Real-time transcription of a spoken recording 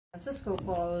It's a school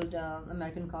called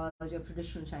American College of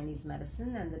Traditional Chinese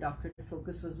Medicine, and the doctorate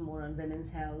focus was more on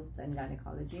women's health and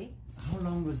gynecology. How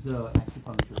long was the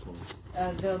acupuncture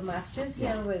course? The master's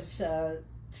here was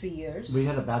 3 years. We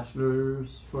had a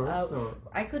bachelor's first? Or?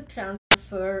 I could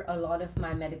transfer a lot of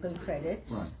my medical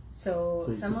credits. Right. So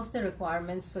some of the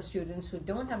requirements for students who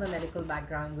don't have a medical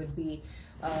background would be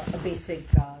a basic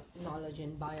knowledge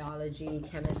in biology,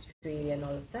 chemistry, and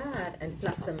all of that, and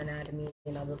plus some anatomy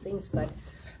and other things. But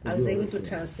I was able to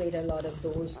translate a lot of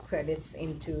those credits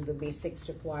into the basics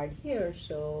required here.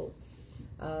 So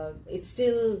it's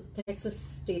still, Texas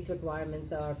state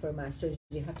requirements are for masters,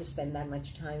 you have to spend that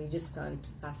much time. You just can't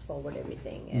fast forward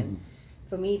everything. And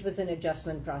for me, it was an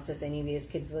adjustment process anyways.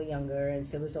 Kids were younger, and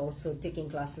so it was also taking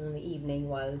classes in the evening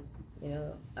while,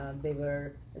 they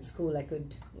were at school. I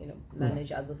could,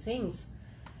 manage other things.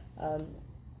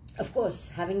 Of course,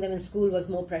 having them in school was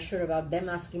more pressure about them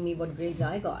asking me what grades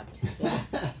I got.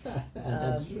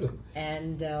 That's true.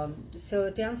 And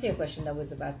so to answer your question, that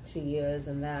was about 3 years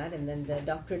and that, and then the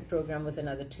doctorate program was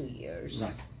another 2 years.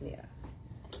 Right. Yeah.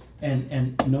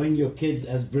 And knowing your kids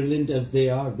as brilliant as they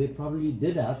are, they probably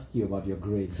did ask you about your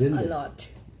grades, didn't they? A lot.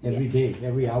 Every day,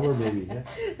 every hour maybe. Yeah?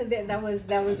 That was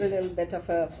a little bit of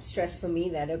a stress for me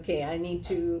that, okay, I need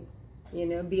to,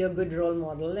 be a good role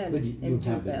model and do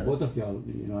have well. Both of y'all,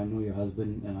 I know your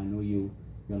husband and I know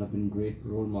y'all have been great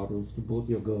role models to both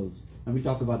your girls. And we'll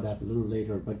talk about that a little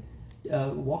later. But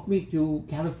walk me to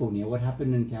California. What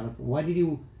happened in California? Why did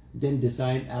you then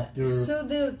decide after... So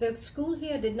the school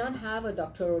here did not have a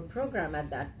doctoral program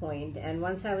at that point. And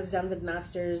once I was done with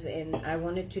master's and I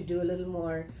wanted to do a little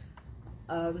more...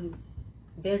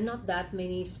 there are not that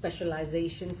many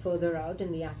specialization further out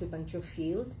in the acupuncture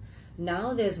field.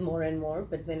 Now there's more and more,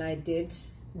 but when I did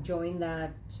join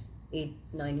that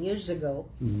 8-9 years ago,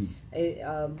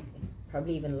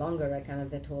 probably even longer, I kind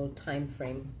of, that whole time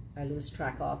frame I lose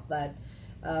track of, but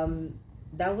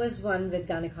that was one with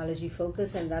gynecology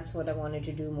focus, and that's what I wanted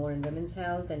to do more in women's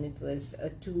health. And it was a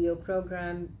 2-year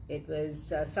program. It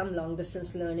was some long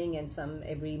distance learning and some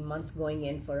every month going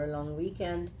in for a long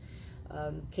weekend.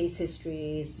 Case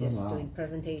histories, just doing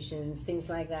presentations, things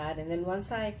like that. And then once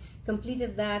I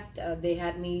completed that, they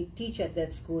had me teach at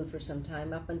that school for some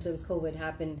time. Up until COVID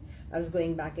happened, I was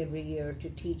going back every year to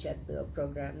teach at the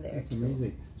program there. That's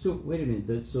amazing. So wait a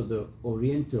minute, so the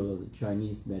Oriental, the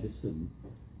Chinese medicine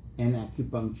and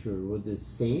acupuncture were the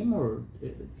same, or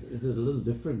is it a little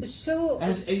different? So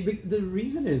the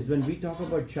reason is, when we talk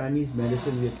about Chinese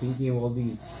medicine, we're thinking of all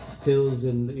these pills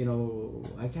and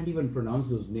I can't even pronounce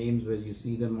those names where you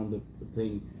see them on the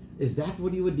thing. Is that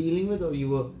what you were dealing with, or you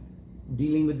were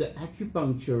dealing with the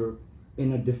acupuncture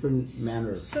in a different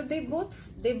manner? So they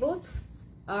both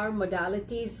are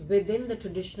modalities within the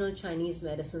traditional Chinese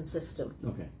medicine system.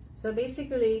 Okay. So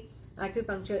basically,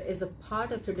 acupuncture is a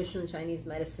part of traditional Chinese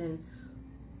medicine.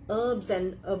 Herbs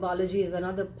and herbology is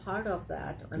another part of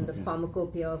that, and the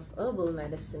pharmacopoeia of herbal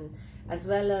medicine, as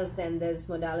well as then there's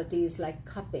modalities like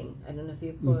cupping. I don't know if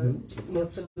you've heard, if you're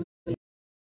familiar,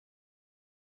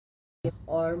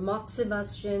 or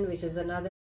moxibustion, which is another.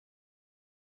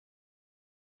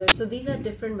 So these are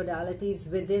different modalities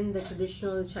within the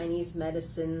traditional Chinese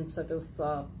medicine sort of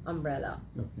umbrella.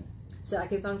 Okay. So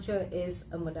acupuncture is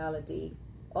a modality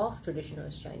of traditional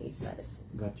Chinese medicine.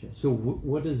 Gotcha. So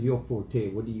what is your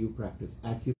forte? What do you practice?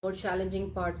 More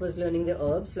challenging part was learning the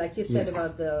herbs, like you said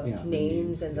about the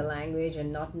names and the language,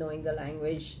 and not knowing the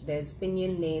language. There's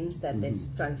pinyin names that it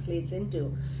translates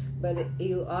into, but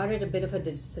you are at a bit of a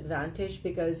disadvantage,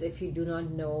 because if you do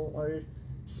not know or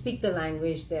speak the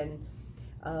language, then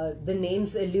the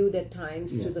names allude at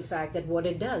times to the fact that what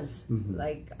it does,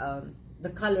 like the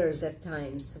colors at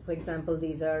times. For example,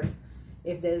 these are,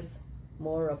 if there's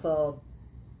more of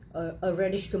a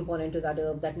reddish component to that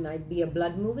herb, that might be a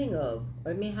blood moving herb,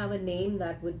 or it may have a name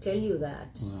that would tell you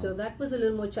that. So that was a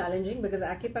little more challenging, because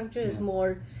acupuncture is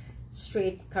more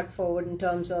straight, cut forward in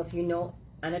terms of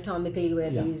anatomically where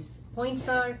these points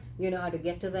are, how to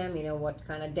get to them, what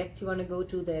kind of depth you want to go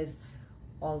to. There's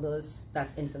all that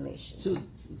information.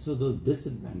 So those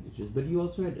disadvantages, but you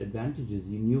also had advantages.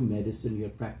 You knew medicine, you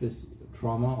had practiced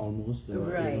trauma almost,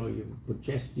 right. You put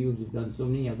chest tubes, you've done so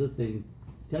many other things.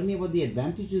 Tell me about the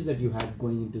advantages that you had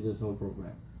going into this whole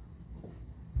program.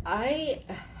 I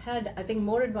had, I think,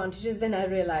 more advantages than I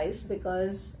realized,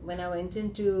 because when I went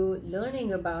into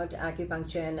learning about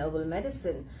acupuncture and herbal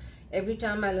medicine, every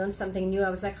time I learned something new, I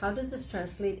was like, how does this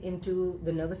translate into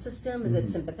the nervous system? Is it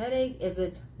sympathetic? Is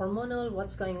it hormonal?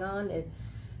 What's going on? And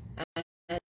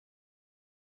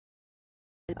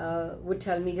would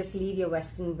tell me, just leave your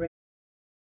Western brain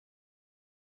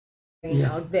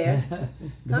out there.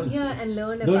 Come here and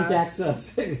learn Don't about tax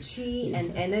us. chi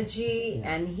and energy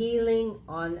and healing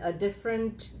on a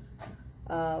different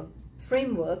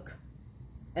framework,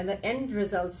 and the end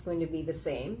result's going to be the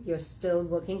same. You're still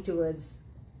working towards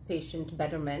patient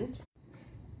betterment.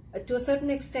 To a certain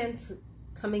extent,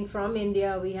 coming from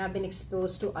India, we have been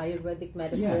exposed to Ayurvedic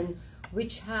medicine,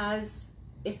 which has,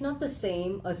 if not the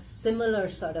same, a similar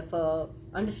sort of a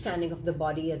understanding of the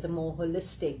body as a more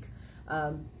holistic,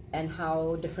 and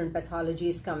how different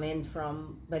pathologies come in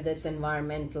from, whether it's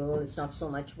environmental, it's not so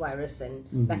much virus and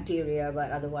bacteria, but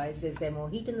otherwise, is there more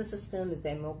heat in the system, is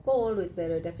there more cold, is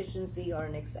there a deficiency or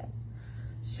an excess?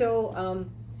 So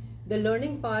the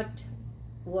learning part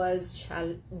was,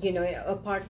 a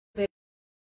part of it,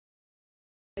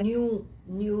 a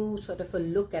new sort of a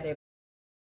look at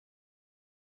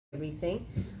everything,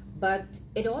 but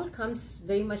it all comes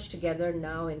very much together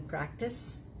now in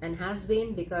practice, and has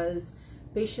been, because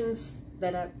patients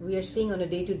that we are seeing on a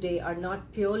day-to-day are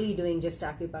not purely doing just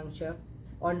acupuncture,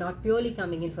 or not purely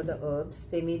coming in for the herbs.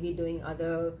 They may be doing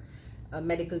other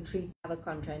medical treatments, have a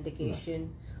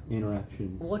contraindication,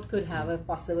 interactions, what could have a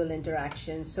possible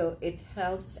interaction. So it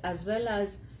helps, as well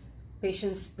as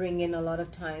patients bring in a lot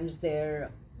of times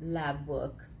their lab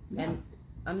work, and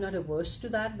I'm not averse to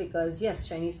that, because yes,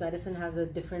 Chinese medicine has a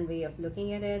different way of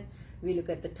looking at it. We look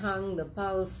at the tongue, the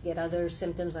pulse, get other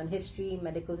symptoms on history,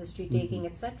 medical history taking,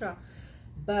 etc.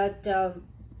 But the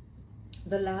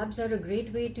labs are a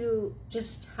great way to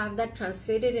just have that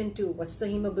translated into what's the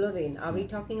hemoglobin. Are we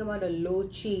talking about a low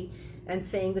chi and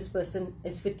saying this person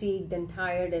is fatigued and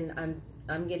tired, and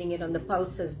I'm getting it on the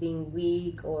pulse as being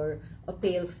weak, or a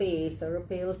pale face or a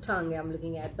pale tongue I'm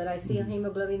looking at, but I see a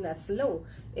hemoglobin that's low.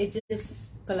 It just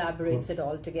collaborates it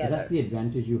all together. That's the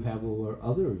advantage you have over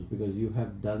others, because you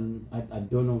have done, I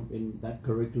don't know, in that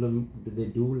curriculum, do they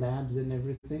do labs and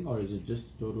everything, or is it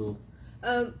just total?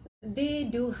 They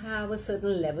do have a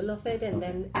certain level of it, and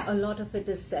then a lot of it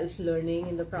is self-learning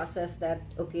in the process, that,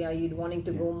 okay, are you wanting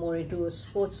to go more into a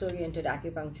sports-oriented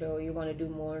acupuncture, or you want to do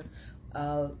more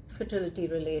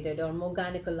fertility-related, or more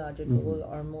gynecological,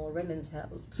 or more women's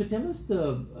health. So tell us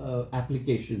the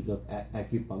applications of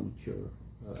acupuncture.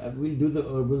 We'll do the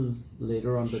herbals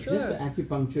later on, but just the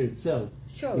acupuncture itself.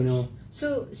 Sure.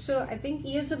 So I think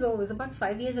years ago, it was about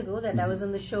 5 years ago, that I was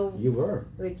on the show. You were.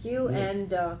 With you,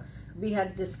 and we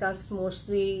had discussed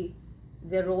mostly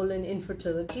their role in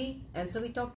infertility, and so we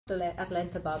talked at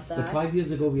length about that. So 5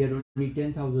 years ago, we had only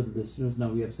 10,000 listeners. Now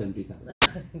we have 70,000.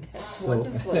 That's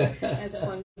wonderful. That's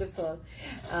wonderful.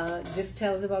 This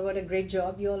tells about what a great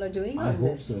job you all are doing on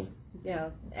this. I hope so. Yeah,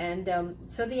 and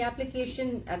so the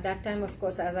application at that time, of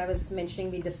course, as I was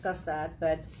mentioning, we discussed that,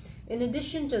 but in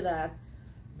addition to that,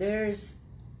 there's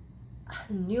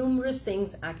numerous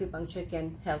things acupuncture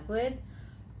can help with.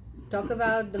 Talk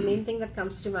about the main thing that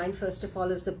comes to mind, first of all,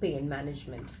 is the pain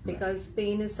management, because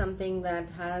pain is something that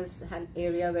has an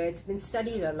area where it's been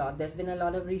studied a lot. There's been a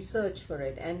lot of research for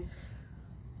it, and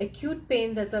acute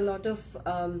pain, there's a lot of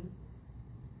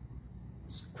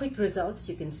quick results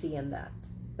you can see in that.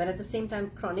 But at the same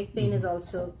time, chronic pain is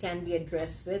also can be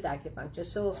addressed with acupuncture.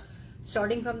 So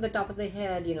starting from the top of the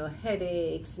head,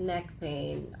 headaches, neck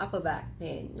pain, upper back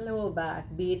pain, lower back,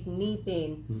 be it knee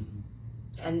pain.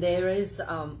 And there is,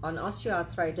 on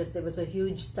osteoarthritis, there was a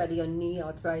huge study on knee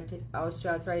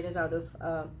osteoarthritis out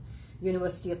of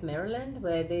University of Maryland,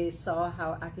 where they saw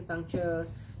how acupuncture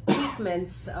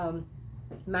treatments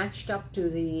matched up to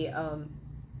the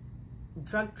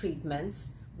drug treatments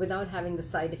without having the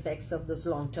side effects of those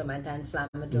long-term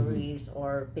anti-inflammatories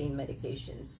or pain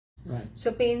medications. Right.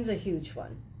 So pain's a huge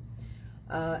one.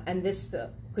 And this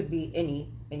could be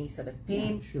any sort of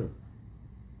pain. Yeah, sure.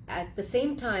 At the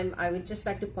same time, I would just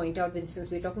like to point out,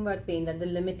 since we're talking about pain, that the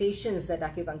limitations that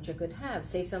acupuncture could have.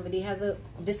 Say somebody has a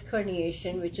disc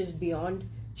herniation, which is beyond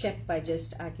checked by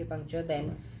just acupuncture,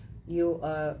 then you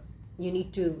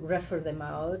need to refer them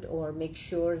out, or make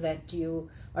sure that you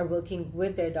are working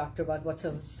with their doctor about what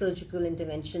sort of surgical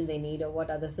intervention they need, or what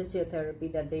other physiotherapy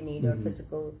that they need, or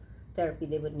physical therapy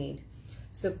they would need.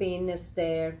 So pain is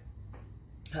there.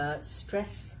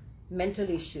 Stress, mental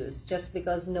issues, just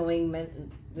because knowing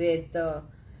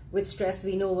with stress,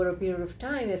 we know over a period of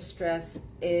time, if stress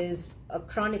is a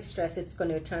chronic stress, it's going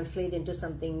to translate into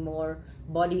something more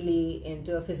bodily,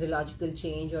 into a physiological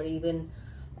change, or even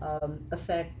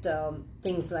affect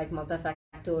things like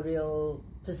multifactorial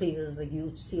diseases that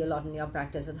you see a lot in your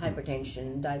practice, with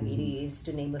hypertension, diabetes,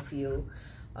 to name a few,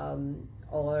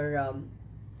 or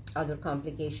other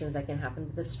complications that can happen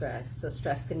with the stress. So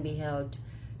stress can be helped.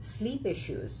 sleep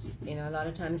issues, a lot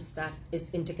of times that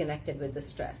is interconnected with the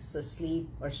stress. So sleep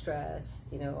or stress,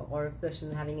 or if a person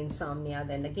is having insomnia,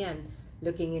 then again,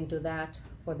 looking into that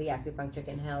for the acupuncture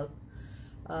can help.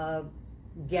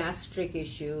 Gastric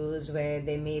issues where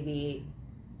there may be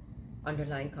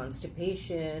underlying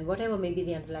constipation, whatever may be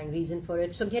the underlying reason for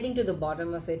it. So getting to the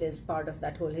bottom of it is part of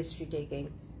that whole history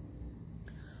taking.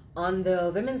 On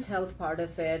the women's health part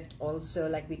of it, also,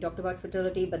 like we talked about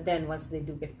fertility, but then once they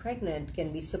do get pregnant,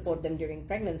 can we support them during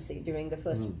pregnancy, during the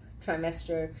first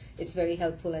trimester? It's very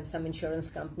helpful, and some insurance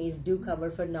companies do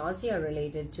cover for nausea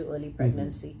related to early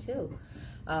pregnancy too.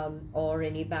 Or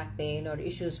any back pain or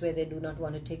issues where they do not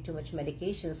want to take too much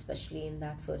medication, especially in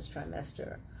that first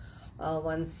trimester.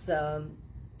 Once the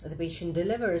patient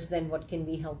delivers, then what can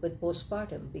we help with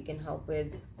postpartum? We can help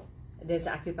with, there's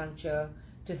acupuncture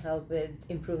to help with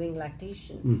improving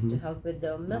lactation, to help with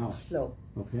the milk flow,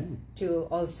 to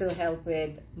also help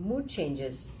with mood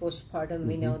changes. Postpartum,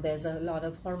 we know there's a lot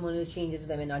of hormonal changes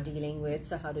women are dealing with,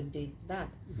 so how to do that.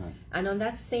 And on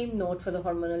that same note, for the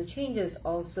hormonal changes,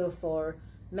 also for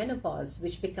menopause,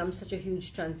 which becomes such a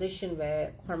huge transition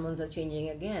where hormones are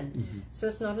changing again. So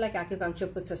it's not like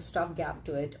acupuncture puts a stopgap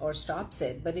to it or stops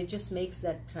it, but it just makes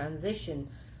that transition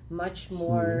much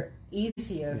more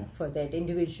easier for that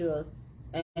individual,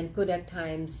 and could at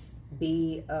times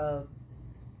be a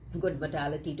good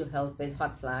modality to help with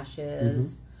hot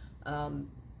flashes,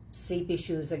 sleep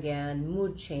issues again,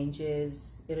 mood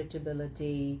changes,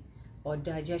 irritability, or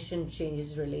digestion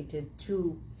changes related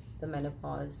to the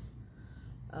menopause.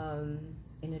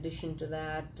 In addition to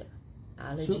that,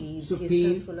 allergies. So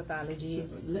Houston's full of allergies.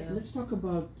 So let's talk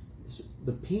about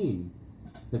the pain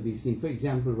that we've seen. For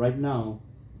example, right now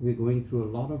we're going through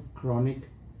a lot of chronic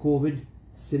COVID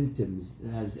symptoms.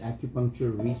 Has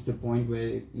acupuncture reached a point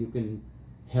where you can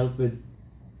help with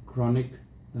chronic,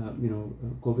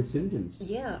 COVID symptoms?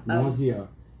 Yeah. Nausea,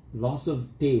 loss of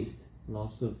taste,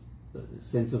 loss of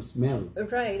sense of smell,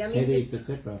 right? I mean, headaches,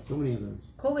 etc. So many others.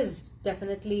 COVID's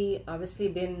definitely, obviously,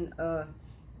 been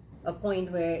a point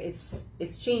where it's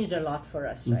changed a lot for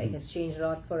us, right? It's changed a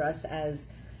lot for us as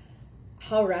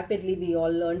how rapidly we all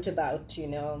learned about,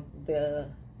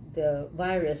 the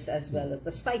virus as well as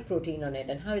the spike protein on it,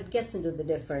 and how it gets into the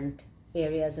different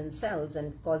areas and cells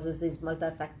and causes these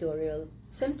multifactorial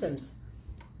symptoms.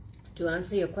 To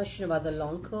answer your question about the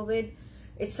long COVID,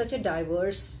 it's such a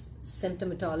diverse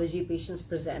symptomatology patients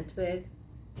present with.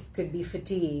 Could be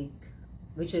fatigue,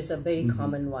 which is a very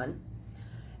common one.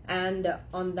 And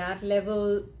on that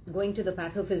level, going to the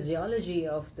pathophysiology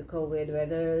of the COVID,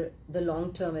 whether the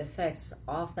long-term effects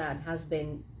of that has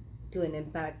been to an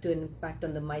impact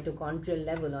on the mitochondrial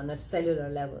level, on a cellular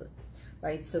level,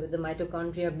 right? So with the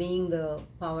mitochondria being the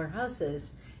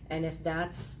powerhouses, and if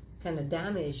that's kind of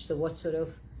damaged, so what sort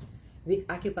of,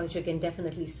 acupuncture can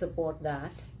definitely support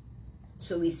that.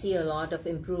 So we see a lot of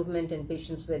improvement in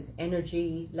patients with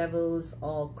energy levels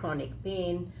or chronic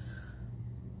pain,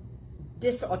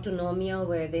 dysautonomia,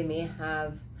 where they may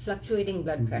have fluctuating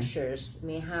blood pressures,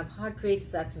 may have heart rates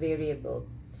that's variable.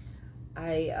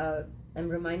 I am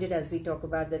reminded as we talk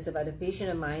about this about a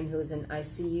patient of mine who's an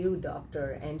ICU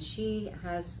doctor, and she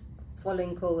has,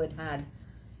 following COVID, had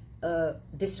a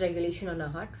dysregulation on her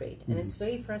heart rate. And it's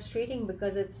very frustrating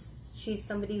because she's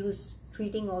somebody who's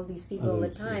treating all these people all the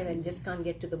time and just can't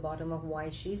get to the bottom of why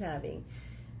she's having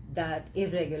that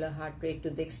irregular heart rate to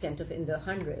the extent of in the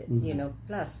 100,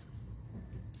 plus.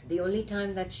 The only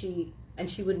time that she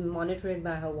would monitor it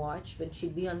by her watch, but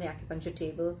she'd be on the acupuncture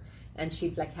table and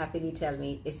she'd like happily tell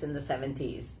me it's in the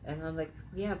 70s. And I'm like,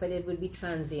 yeah, but it would be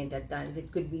transient at times.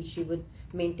 It could be she would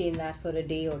maintain that for a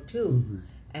day or two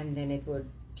and then it would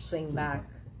swing back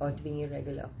or to being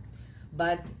irregular.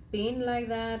 But pain like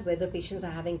that, whether patients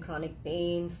are having chronic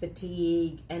pain,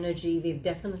 fatigue, energy, we've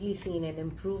definitely seen an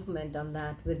improvement on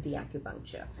that with the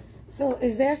acupuncture. So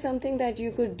is there something that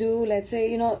you could do, let's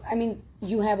say,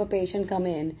 you have a patient come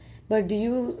in, but do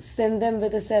you send them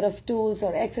with a set of tools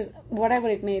or exercise, whatever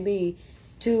it may be,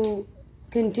 to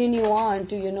continue on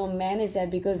to, manage that?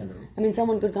 Because,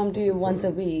 someone could come to you once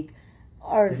a week,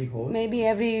 or maybe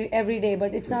every day,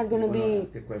 but it's not going to be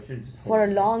for a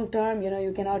long term.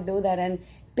 You cannot do that, and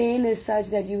pain is such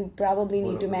that you probably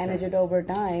need to manage it over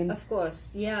time. Of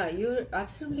course, yeah, you're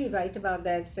absolutely right about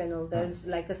that, Fennel. There's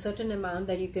like a certain amount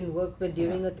that you can work with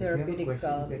during a therapeutic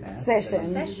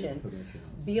session.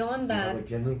 Beyond that,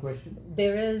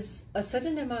 there is a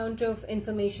certain amount of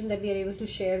information that we are able to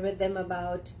share with them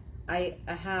about. I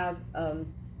have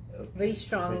very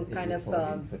strong kind of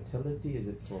infertility. Is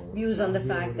it for views on the cardio?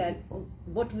 fact that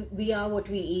we are what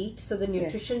we eat, so the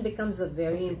nutrition becomes a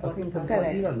very important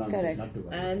Correct. component. Correct.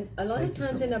 And a lot of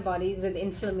times in our bodies with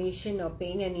inflammation or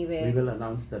pain anywhere, we will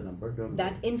announce the number. Don't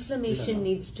that we? inflammation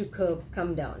needs to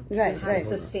come down Right, to have right.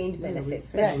 sustained Yeah,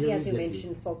 benefits, right. especially as you Yeah.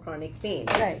 mentioned for chronic pain.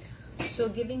 Right. So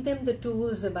giving them the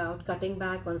tools about cutting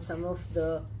back on some of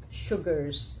the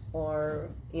sugars or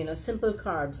simple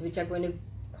carbs, which are going to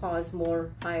cause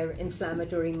more higher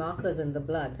inflammatory markers in the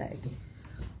blood. Right.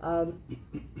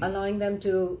 Allowing them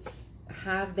to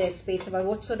have their space about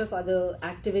what sort of other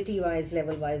activity-wise,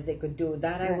 level-wise they could do.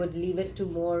 That I Right. would leave it to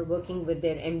more working with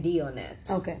their MD on it.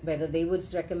 Okay. Whether they would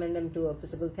recommend them to a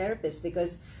physical therapist,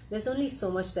 because there's only so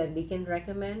much that we can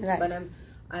recommend. Right. But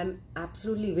I'm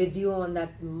absolutely with you on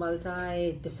that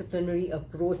multidisciplinary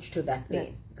approach to that pain.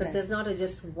 Right. Because Right. there's not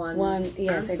just one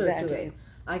yes, answer exactly. to it.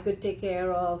 I could take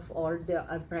care of, or the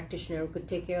practitioner could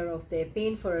take care of their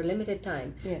pain for a limited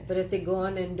time. Yes. But if they go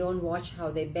on and don't watch how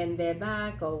they bend their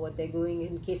back or what they're doing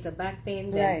in case of back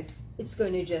pain, then Right. it's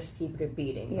going to just keep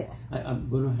repeating. Yes. I'm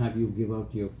going to have you give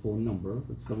out your phone number.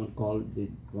 If someone called, they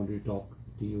wanted to talk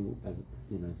to you as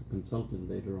a consultant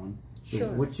later on. So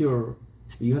Sure. what's you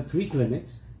have 3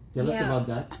 clinics. Tell us Yeah. about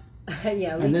that.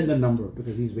 Yeah, And then the number,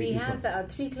 because he's we waiting have for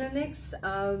 3 clinics.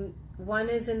 One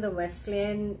is in the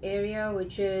Wesleyan area,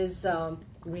 which is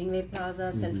Greenway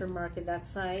Plaza, Central Market, that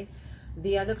side.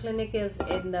 The other clinic is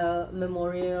in the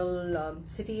Memorial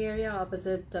City area,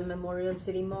 opposite Memorial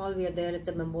City Mall. We are there at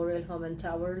the Memorial Home and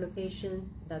Tower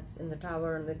location. That's in the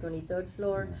tower on the 23rd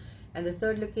floor. And the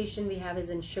third location we have is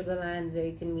in Sugarland,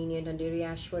 very convenient on Dairy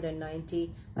Ashford and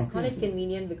 90. I call it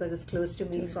convenient because it's close to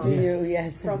me To you,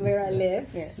 yes. from where I live.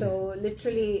 Yes. So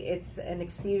literally it's an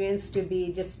experience to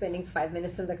be just spending 5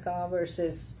 minutes in the car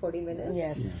versus 40 minutes.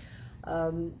 Yes.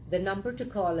 The number to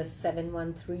call is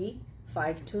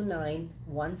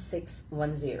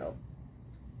 713-529-1610.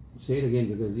 Say it again,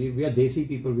 because we are Desi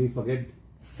people, we forget.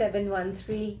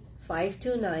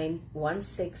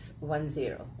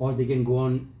 713-529-1610. Or they can go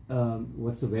on,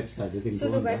 what's the website? They can So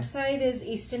go the on that. website is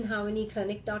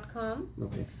easternharmonyclinic.com.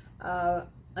 Okay.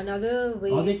 Another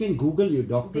way Or they can Google you, they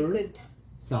Dr. could,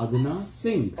 Sadhna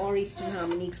Singh. or Eastern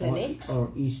Harmony Clinic.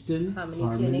 Or Eastern Harmony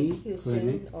Harmony Clinic, Houston,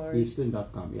 Clinic, or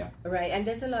Eastern.com, yeah. Right, and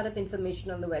there's a lot of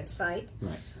information on the website.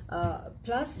 Right.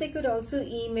 Plus, they could also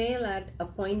email at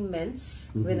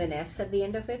appointments with an S at the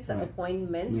end of it. So Right.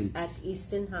 appointments at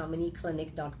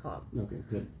easternharmonyclinic.com. Okay,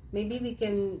 good. Maybe we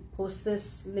can post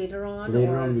this later on.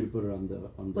 Later or on, we'll put it on the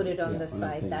put it on the our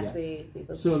site. thing, That yeah. way,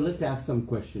 people. So let's ask some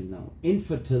questions now.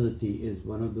 Infertility is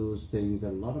one of those things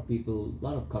that a lot of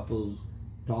couples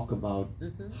talk about.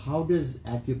 How does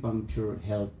acupuncture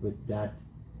help with that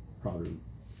problem?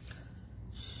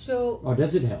 So Or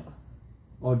does it help?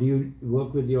 Or do you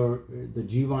work with the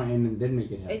GYN and then make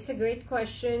it help? it's a great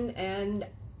question, and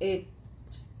the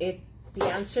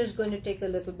answer is going to take a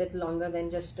little bit longer than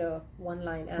just a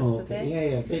one-line answer there.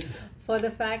 Yeah. For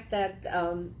the fact that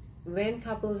when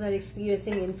couples are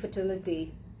experiencing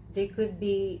infertility, there could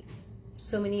be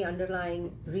so many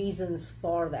underlying reasons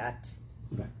for that,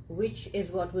 Right. which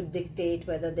is what would dictate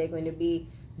whether they're going to be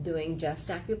doing just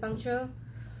acupuncture,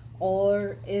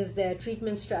 or is their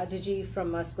treatment strategy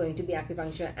from us going to be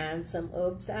acupuncture and some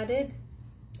herbs added,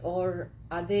 or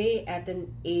are they at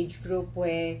an age group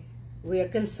where we are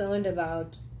concerned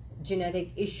about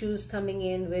genetic issues coming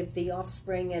in with the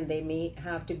offspring, and they may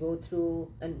have to go through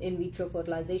an in vitro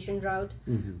fertilization route,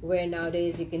 where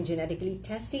nowadays you can genetically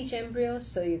test each embryo,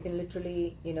 so you can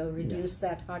literally reduce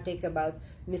that heartache about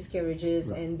miscarriages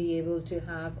and be able to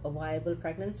have a viable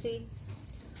pregnancy.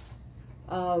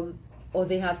 Or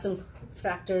they have some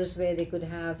factors where they could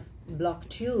have blocked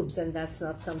tubes, and that's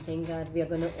not something that we are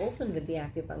going to open with the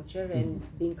acupuncture, and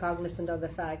being cognizant of the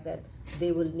fact that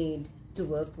they will need to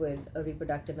work with a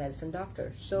reproductive medicine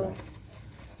doctor. So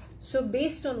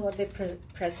based on what they're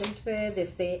present with,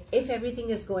 if everything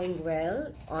is going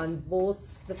well on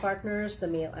both the partners, the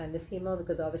male and the female,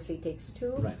 because obviously it takes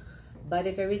two, Right. but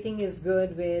if everything is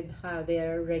good with how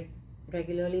they're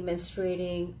regularly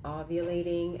menstruating,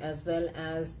 ovulating, as well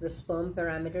as the sperm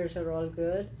parameters are all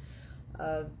good,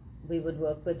 we would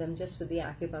work with them just with the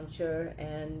acupuncture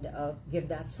and give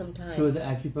that some time. So the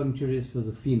acupuncture is for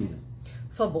the female?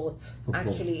 For both. For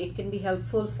Actually, both. it can be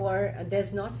helpful for,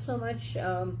 there's not so much,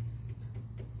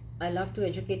 I love to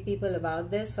educate people about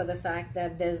this, for the fact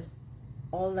that there's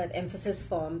all that emphasis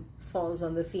falls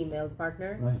on the female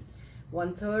partner. Right.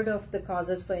 1/3 of the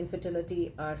causes for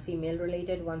infertility are female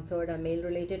related, 1/3 are male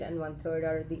related, and 1/3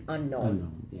 are the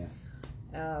unknown. Yeah.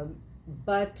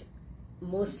 But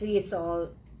mostly it's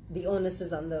all, the onus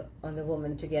is on the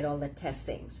woman to get all the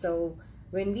testing. So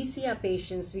when we see our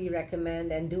patients, we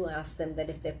recommend and do ask them that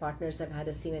if their partners have had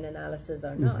a semen analysis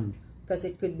or not. Because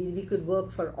it could be, we could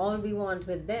work for all we want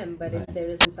with them, but if there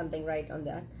isn't something right on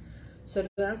that. So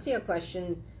to answer your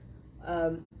question,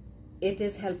 it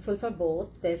is helpful for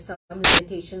both. There's some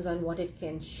limitations on what it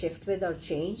can shift with or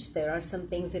change. There are some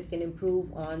things it can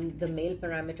improve on the male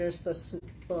parameters for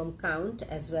sperm count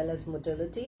as well as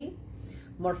motility.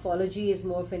 Morphology is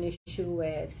more of an issue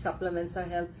where supplements are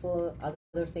helpful.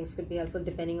 Other things could be helpful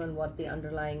depending on what the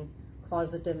underlying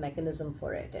causative mechanism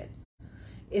for it is.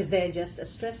 Is there just a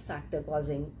stress factor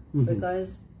causing?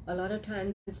 Because a lot of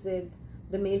times with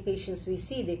the male patients we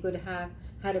see, they could have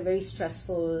had a very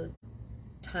stressful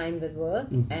time with work,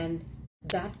 and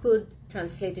that could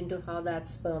translate into how that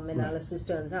sperm analysis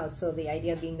turns out. So the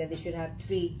idea being that they should have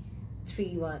three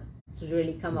to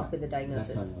really come up with the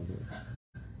diagnosis.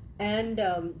 And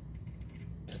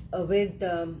with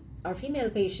our female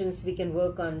patients, we can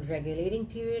work on regulating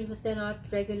periods if they're not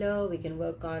regular. We can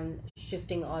work on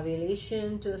shifting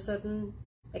ovulation to a certain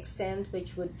extent,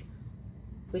 which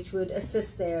would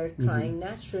assist their trying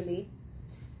naturally.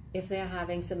 If they're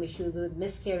having some issues with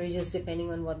miscarriages, depending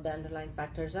on what the underlying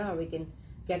factors are, we can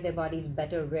get their bodies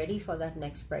better ready for that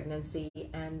next pregnancy.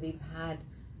 And we've had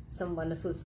some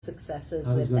wonderful successes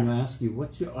with that. I was going to ask you,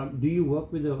 what's your? Do you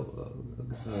work with a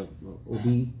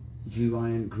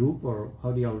OB/GYN group, or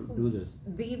how do y'all do this?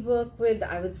 We work with,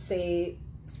 I would say,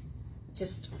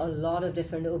 just a lot of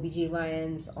different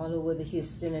OB/GYNs all over the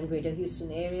Houston and greater Houston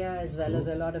area, as well as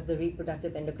a lot of the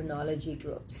reproductive endocrinology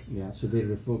groups. Yeah, so they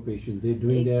refer patients. They're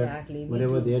doing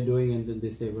whatever they're doing, and then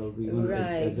they say, well, we want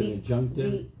as an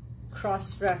adjunctive. We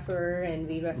cross-refer and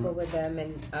we refer with them.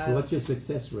 And so what's your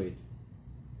success rate?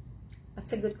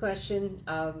 That's a good question.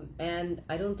 And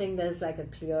I don't think there's like a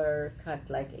clear-cut,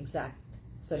 like exact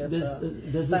sort of... Does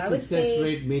the success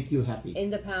rate make you happy? In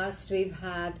the past, we've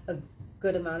had a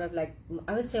good amount of, like,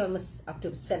 I would say almost up to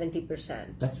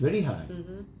 70%. That's very high.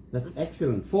 That's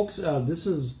excellent. Folks, this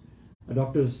is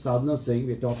Dr. Sadhna Singh.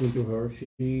 We're talking to her.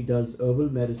 She does herbal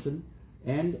medicine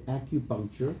and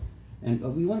acupuncture. And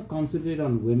we want to concentrate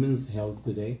on women's health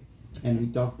today. And we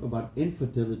talked about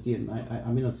infertility. And I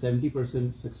mean, a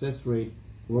 70% success rate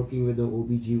working with the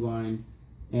OB/GYN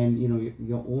and, you know,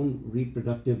 your own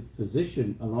reproductive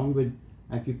physician along with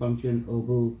acupuncture and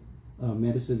herbal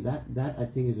medicine, that I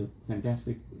think is a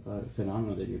fantastic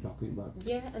phenomenon that you're talking about.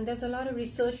 Yeah, and there's a lot of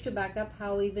research to back up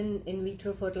how even in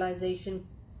vitro fertilization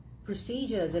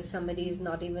procedures, if somebody is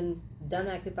not even done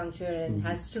acupuncture and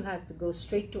has to go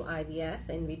straight to IVF,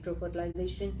 in vitro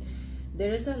fertilization,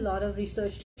 there is a lot of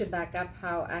research to back up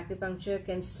how acupuncture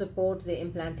can support the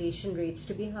implantation rates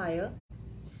to be higher,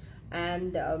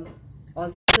 and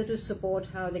also to support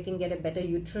how they can get a better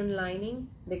uterine lining,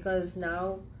 because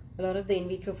now a lot of the in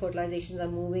vitro fertilizations are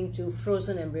moving to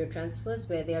frozen embryo transfers,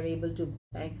 where they are able to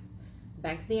bank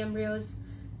the embryos,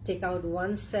 take out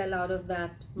one cell out of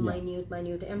that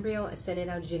minute embryo, send it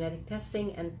out to genetic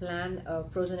testing, and plan a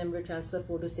frozen embryo transfer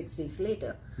 4 to 6 weeks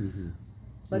later.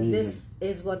 But this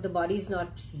is what the body is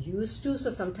not used to, so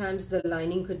sometimes the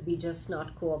lining could be just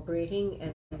not cooperating,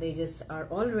 and they just are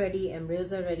all ready,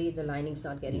 embryos are ready, the lining's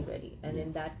not getting ready. And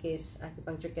in that case,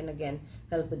 acupuncture can again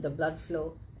help with the blood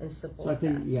flow and support I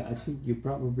think you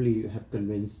probably have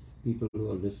convinced people who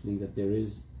are listening that there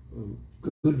is a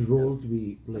good role to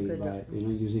be played by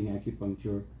using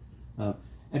acupuncture.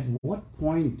 At what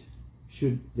point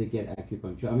should they get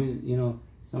acupuncture? I mean,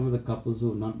 some of the couples who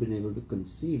have not been able to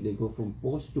conceive, they go from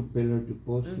post to pillar to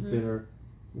post to pillar.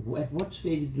 At what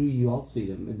stage do you all see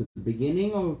them? At the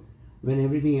beginning, or when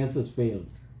everything else has failed?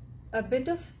 A bit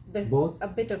of both. A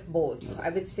bit of both, I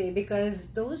would say, because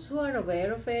those who are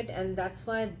aware of it, and that's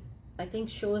why I think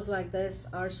shows like this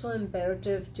are so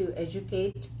imperative to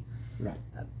educate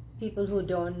people who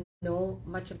don't know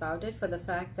much about it, for the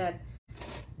fact that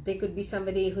they could be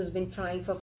somebody who's been trying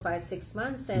for 5-6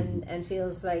 months and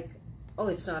feels like, oh,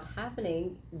 it's not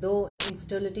happening, though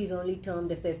infertility is only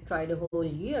termed if they've tried a whole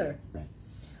year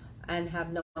and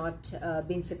have not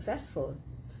been successful.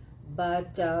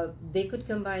 But they could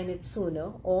combine it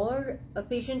sooner, or a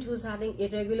patient who's having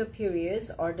irregular periods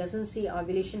or doesn't see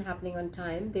ovulation happening on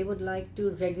time, they would like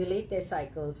to regulate their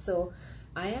cycle. So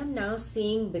I am now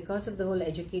seeing, because of the whole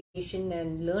education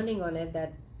and learning on it,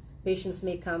 that patients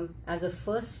may come as a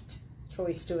first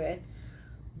choice to it.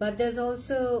 But there's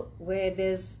also where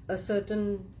there's a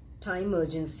certain time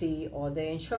urgency, or their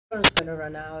insurance is going to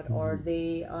run out, or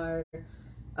they are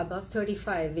above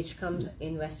 35, which comes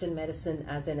in Western medicine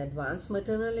as an advanced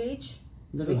maternal age,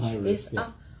 which is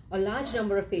a large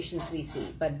number of patients we see,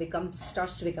 but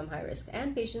starts to become high risk,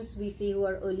 and patients we see who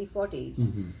are early 40s,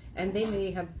 and they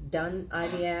may have done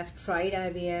IVF, tried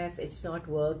IVF, it's not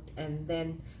worked, and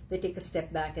then they take a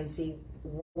step back and see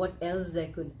what else they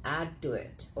could add to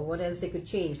it, or what else they could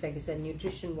change, like I said,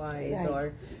 nutrition wise,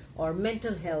 Right. or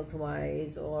mental health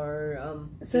wise, or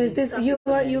So is this you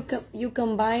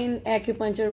combine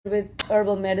acupuncture with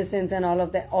herbal medicines and all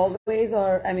of that always,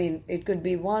 or I mean, it could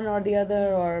be one or the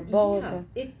other or both? Yeah, Or,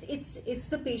 it's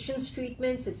the patient's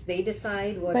treatments. It's they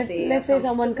decide what but they. let's are say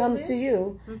someone comfortable comes to with.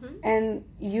 you and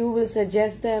you will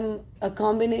suggest them a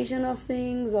combination of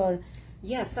things, or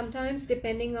Yeah, sometimes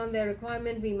depending on their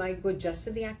requirement, we might go just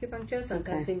to the acupuncture.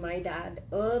 Sometimes Okay. we might add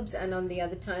herbs, and on the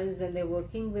other times when they're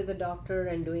working with a doctor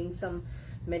and doing some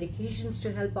medications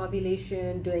to help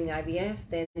ovulation, doing IVF,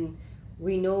 then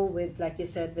we know with, like you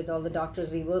said, with all the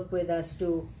doctors we work with as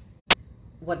to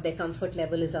what their comfort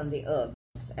level is on the herbs.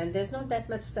 And there's not that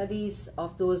much studies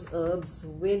of those herbs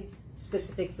with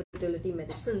specific fertility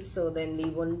medicines, so then we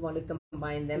wouldn't want to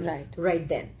combine them Right.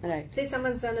 then. Right. Say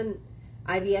someone's done an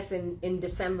IVF in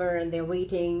December and they're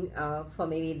waiting for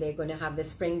maybe they're going to have the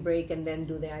spring break and then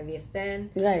do the IVF then.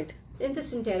 right? In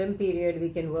this interim period, we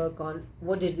can work on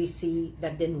what did we see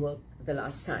that didn't work the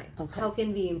last time. Okay. How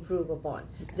can we improve upon?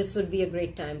 This would be a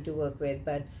great time to work with,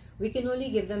 but we can only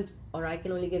give them, or I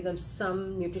can only give them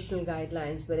some nutritional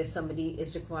guidelines, but if somebody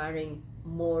is requiring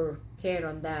more care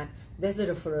on that, there's a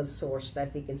referral source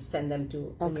that we can send them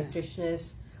to a Okay.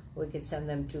 nutritionist, we can send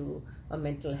them to a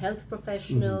mental health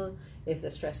professional if the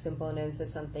stress components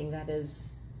is something that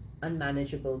is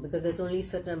unmanageable, because there's only a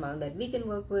certain amount that we can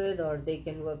work with or they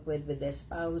can work with their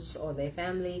spouse or their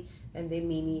family, and they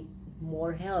may need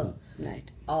more help Right.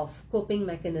 of coping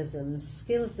mechanisms,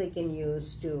 skills they can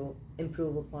use to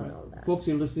improve upon all that. Folks,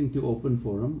 you're listening to Open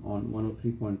Forum on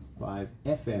 103.5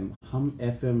 FM,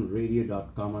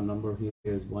 humfmradio.com. Our number here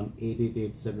is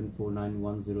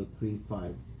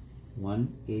 1-888-749-1035.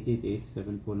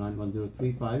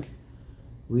 1-888-749-1035.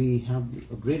 We have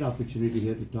a great opportunity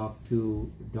here to talk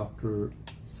to Dr.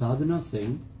 Sadhna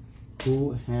Singh,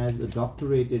 who has a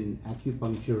doctorate in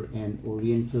acupuncture and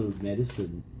oriental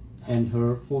medicine, and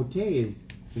her forte is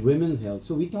women's health.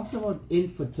 So we talked about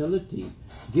infertility.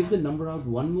 Give the number out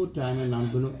one more time, and I'm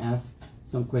going to ask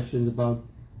some questions about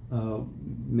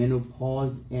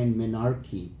menopause and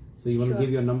menarche. So you want Sure. to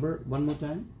give your number one more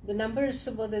time? The number is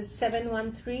for both is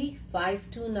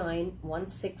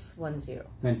 713-529-1610.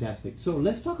 Fantastic. So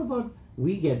let's talk about,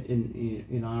 we get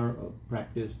in our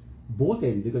practice both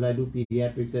ends, because I do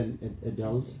pediatrics and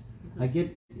adults. I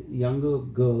get younger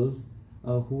girls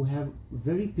who have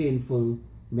very painful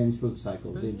menstrual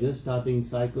cycles. They're just starting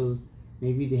cycles.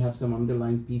 Maybe they have some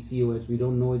underlying PCOS. We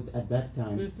don't know it at that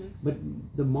time. But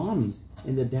the moms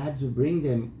and the dads who bring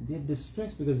them, they're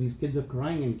distressed because these kids are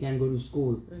crying and can't go to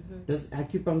school. Does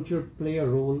acupuncture play a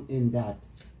role in that?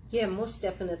 Yeah, most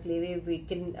definitely. We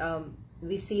can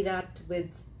we see that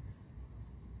with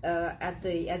at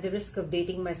the risk of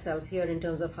dating myself here in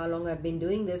terms of how long I've been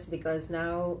doing this, because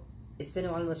now it's been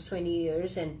almost 20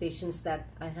 years, and patients that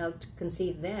I helped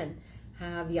conceive then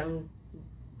have young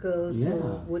girls who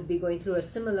would be going through a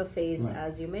similar phase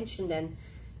as you mentioned, and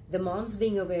the moms,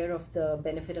 being aware of the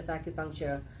benefit of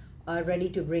acupuncture, are ready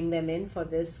to bring them in for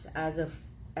this as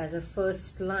a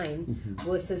first line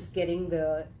versus getting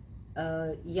the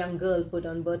young girl put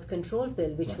on birth control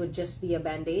pill, which would just be a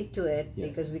band-aid to it,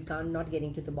 because we can't not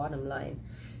getting to the bottom line.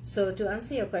 So to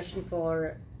answer your question,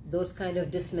 for those kind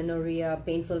of dysmenorrhea,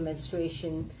 painful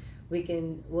menstruation, we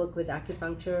can work with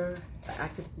acupuncture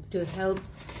to help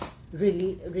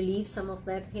relieve some of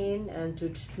that pain and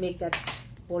to make that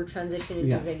whole transition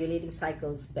into regulating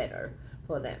cycles better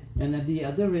for them. And at the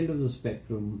other end of the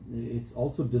spectrum, it's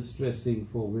also distressing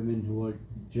for women who are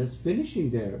just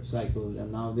finishing their cycle,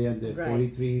 and now they are in the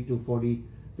 43 to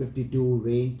 52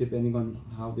 range, depending on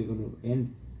how they're going to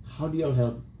end. How do you all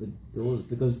help with those?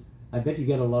 Because I bet you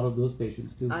get a lot of those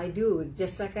patients too. I do,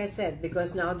 just like I said,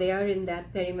 because now they are in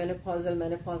that perimenopausal,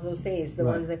 menopausal phase, the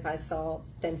ones that I saw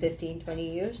 10, 15,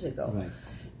 20 years ago. Right.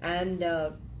 And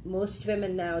most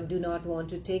women now do not want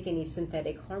to take any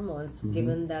synthetic hormones,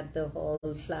 given that the whole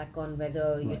flack on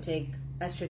whether you take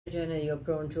estrogen and you're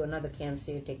prone to another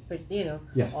cancer, you take,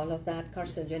 all of that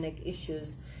carcinogenic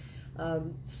issues.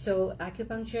 So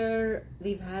acupuncture,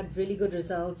 we've had really good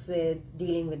results with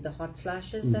dealing with the hot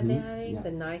flashes that they're having,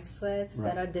 the night sweats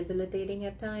that are debilitating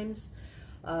at times,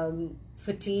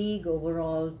 fatigue,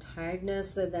 overall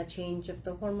tiredness with that change of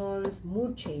the hormones,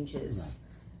 mood changes.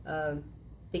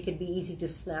 They could be easy to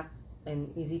snap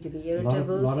and easy to be A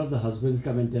irritable. lot of the husbands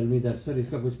come and tell me that, sir,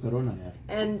 iska kuch karo na yaar.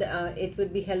 And it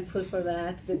would be helpful for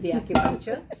that with the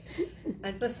acupuncture.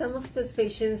 And for some of these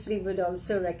patients, we would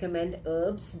also recommend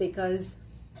herbs because,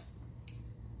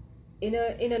 in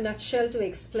a nutshell, to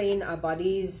explain, our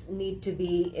bodies need to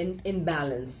be in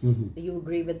balance. Mm-hmm. You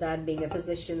agree with that, being a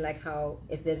physician, like how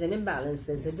if there's an imbalance,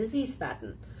 there's a disease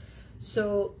pattern.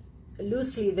 So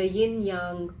loosely, the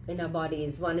yin-yang in our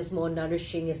bodies, one is more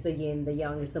nourishing is the yin, the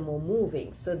yang is the more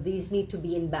moving. So these need to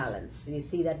be in balance. You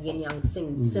see that yin-yang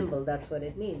symbol, that's what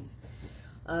it means.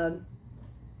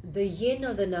 The yin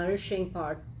or the nourishing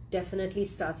part definitely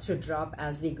starts to drop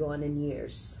as we go on in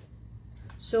years.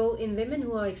 So in women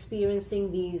who are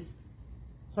experiencing these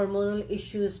hormonal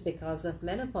issues because of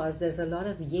menopause, there's a lot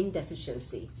of yin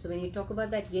deficiency. So when you talk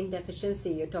about that yin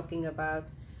deficiency, you're talking about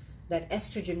that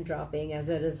estrogen dropping. As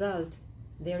a result,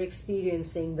 they're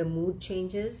experiencing the mood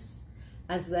changes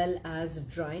as well as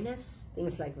dryness,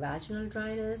 things like vaginal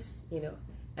dryness,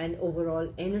 and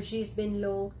overall energy's been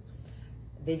low.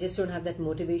 They just don't have that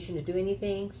motivation to do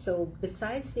anything. So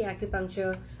besides the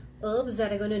acupuncture, herbs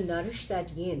that are going to nourish that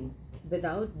yin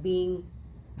without being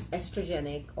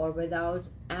estrogenic or without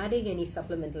adding any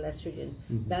supplemental estrogen,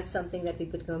 that's something that we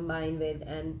could combine with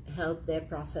and help their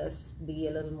process be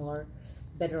a little more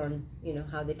better on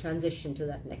how they transition to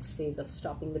that next phase of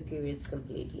stopping the periods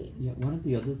completely. Yeah, one of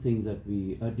the other things that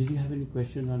we did you have any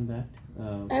questions on that?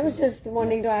 I was just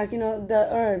wanting to ask, the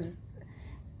herbs.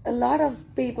 A lot of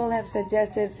people have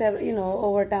suggested several,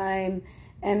 over time,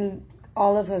 and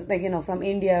all of us, from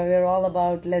India, we're all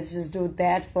about let's just do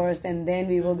that first, and then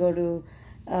we will go to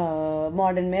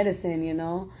modern medicine,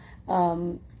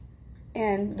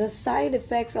 and the side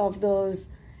effects of those.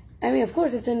 I mean, of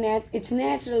course, it's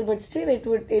natural, but still,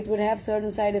 it would have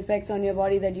certain side effects on your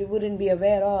body that you wouldn't be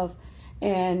aware of.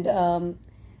 And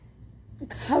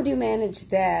how do you manage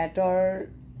that? Or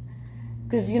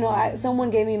because someone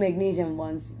gave me magnesium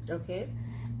once. Okay.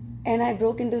 And I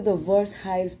broke into the worst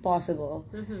hives possible,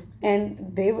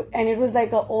 and it was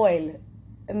like a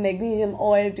magnesium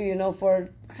oil to for.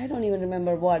 I don't even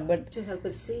remember what, but to help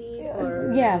with sleep or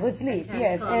with sleep,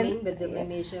 yes, and with the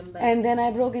magnesium. And then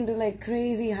I broke into like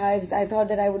crazy hives. I thought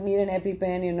that I would need an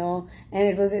EpiPen, and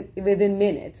it was within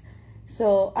minutes.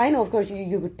 So I know, of course,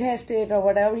 you could test it or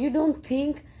whatever. You don't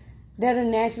think that a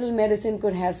natural medicine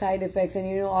could have side effects,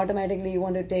 and automatically you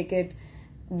want to take it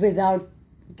without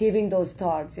giving those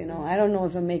thoughts. I don't know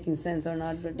if I'm making sense or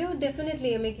not, but no,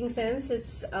 definitely you're making sense.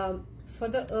 It's for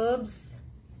the herbs.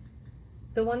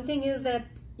 The one thing is that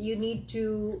you need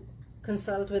to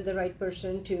consult with the right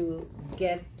person to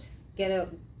get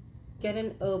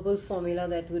an herbal formula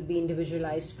that would be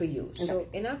individualized for you. Okay. So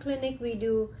in our clinic we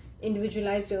do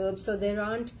individualized herbs, so there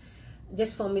aren't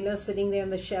just formulas sitting there on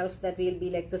the shelf that we'll be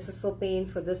like, this is for pain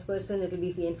for this person, it'll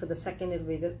be pain for the second,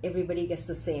 everybody gets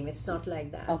the same. It's not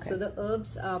like that. Okay. So the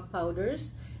herbs are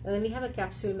powders, and then we have a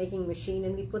capsule making machine,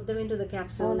 and we put them into the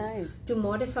capsules to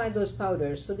modify those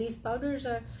powders. So these powders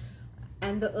are,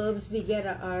 and the herbs we get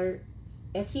are,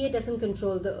 FDA doesn't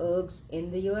control the herbs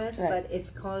in the US, but it's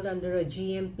called under a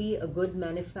GMP, a good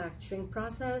manufacturing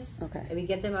process. Okay. And we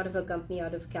get them out of a company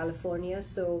out of California,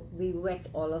 so we wet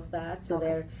all of that, so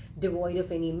they're devoid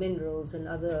of any minerals and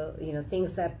other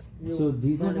things that you. So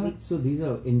these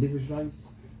are individualized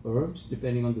herbs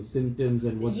depending on the symptoms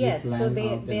and what you plan so they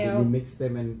out, and then you mix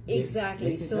them and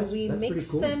exactly. So we mix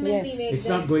cool. them and we make it's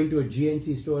them. not going to a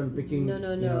GNC store and picking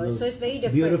No. So it's very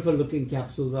different. Beautiful looking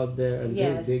capsules out there, and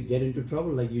they get into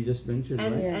trouble like you just mentioned.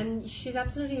 And, right? and she's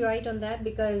absolutely right on that,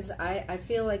 because I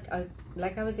feel like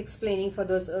I was explaining, for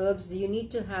those herbs you need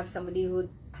to have somebody who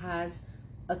has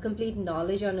a complete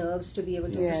knowledge on herbs to be able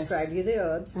to prescribe you the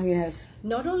herbs. Yes.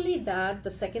 Not only that,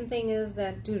 the second thing is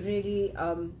that to really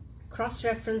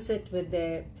cross-reference it with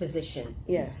their physician.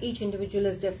 Yes. Each individual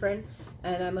is different,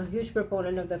 and I'm a huge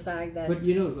proponent of the fact that. But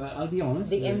I'll be honest.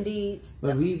 The MDs.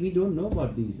 But we don't know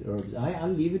about these herbs. I'll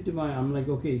leave it to I'm like,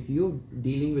 okay, if you're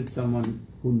dealing with someone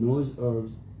who knows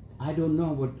herbs, I don't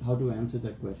know how to answer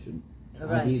that question.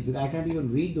 Right. I can't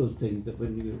even read those things that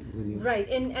when you. Right,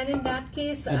 and in that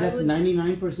case, and that's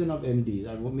 99% of MDs.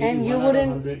 And you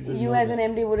wouldn't, you as an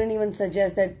MD wouldn't even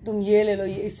suggest that tum ye le lo.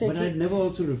 But I'd never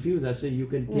also refuse. I say you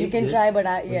can take you can this, try,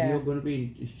 but you're going to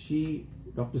be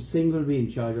Dr. Singh will be in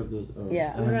charge of those herbs.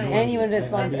 Yeah, right. And even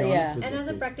responsible. And as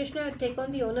a practitioner, I take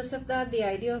on the onus of that. The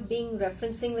idea of being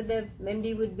referencing with the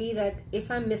MD would be that if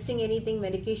I'm missing anything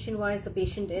medication-wise, the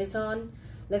patient is on.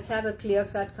 Let's have a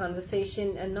clear-cut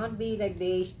conversation and not be like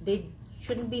they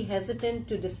shouldn't be hesitant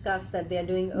to discuss that they're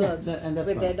doing herbs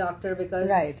with their doctor, because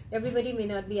everybody may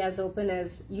not be as open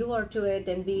as you are to it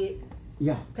and be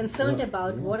concerned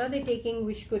about what are they taking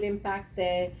which could impact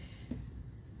their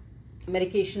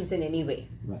medications in any way.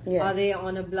 Right. Yes. Are they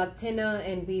on a blood thinner,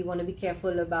 and we want to be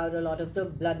careful about a lot of the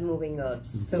blood moving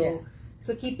herbs.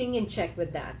 So keeping in check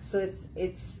with that. So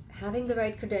it's having the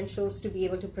right credentials to be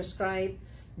able to prescribe,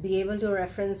 be able to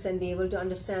reference, and be able to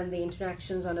understand the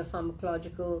interactions on a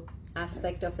pharmacological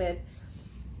aspect of it.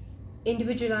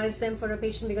 Individualize them for a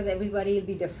patient, because everybody will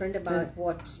be different about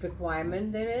what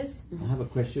requirement there is. I have a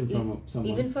question from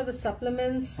someone. Even for the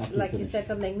supplements, like you said,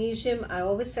 for magnesium, I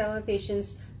always tell my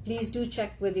patients, please do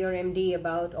check with your MD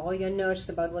about, or your nurse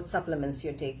about what supplements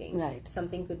you're taking. Right.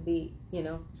 Something could be,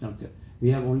 Something. We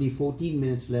have only 14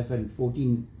 minutes left and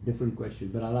 14 different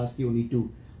questions, but I'll ask you only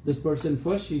two. This person,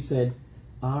 first she said,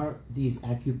 are these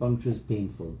acupunctures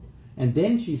painful? And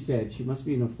then she said, she must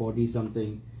be in a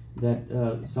 40-something, that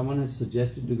someone had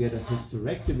suggested to get a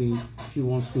hysterectomy. She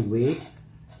wants to wait.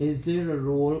 Is there a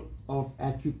role of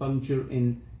acupuncture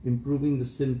in improving the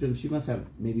symptoms? She must have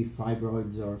maybe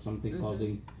fibroids or something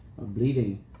causing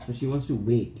bleeding, but she wants to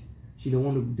wait. She don't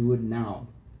want to do it now.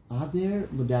 Are there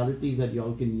modalities that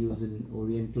y'all can use in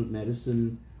Oriental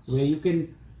medicine where you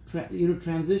can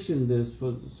transition this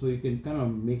so you can kind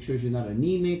of make sure she's not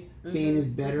anemic, pain is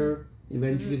better,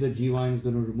 eventually the GYN is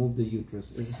going to remove the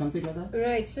uterus? Is it something like that?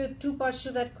 Right. So two parts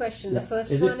to that question. Yeah. The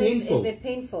first Is one it painful? is it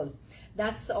painful?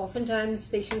 That's oftentimes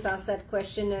patients ask that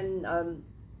question, and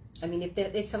I mean,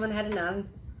 if someone hadn't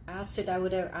asked it, I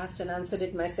would have asked and answered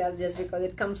it myself, just because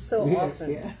it comes so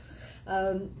often. Yeah.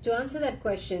 To answer that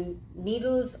question,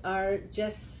 needles are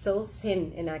just so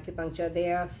thin in acupuncture.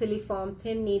 They are filiform,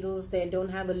 thin needles. They don't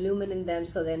have a lumen in them,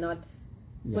 so they're not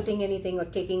putting anything or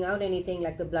taking out anything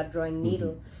like the blood drawing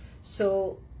needle.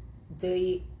 So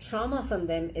the trauma from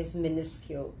them is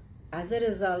minuscule. As a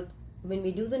result, when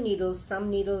we do the needles,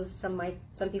 some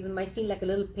people might feel like a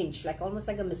little pinch, like almost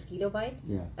like a mosquito bite,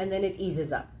 and then it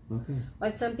eases up. Okay.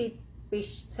 But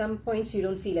some points you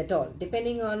don't feel at all,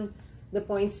 depending on the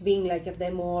points being like if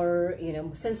they're more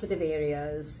sensitive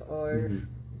areas, or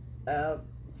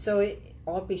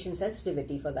or patient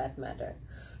sensitivity for that matter.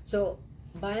 So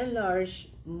by and large,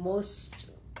 most,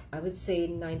 I would say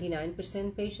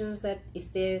 99% patients that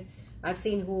I've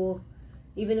seen who,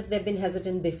 even if they've been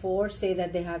hesitant before, say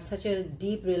that they have such a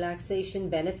deep relaxation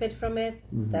benefit from it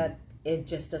that it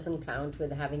just doesn't count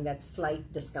with having that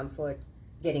slight discomfort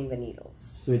getting the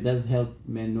needles. So it does help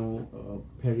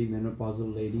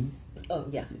perimenopausal ladies? Oh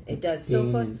yeah, it does.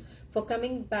 So for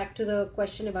coming back to the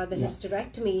question about the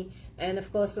hysterectomy, and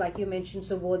of course, like you mentioned,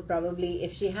 so both probably,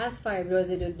 if she has fibroids,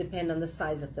 it would depend on the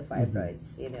size of the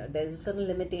fibroids. There's a certain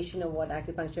limitation of what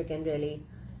acupuncture can really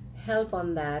help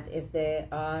on that. If there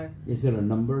are, is there a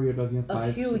number you're talking about?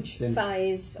 A huge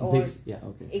size, or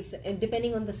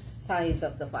depending on the size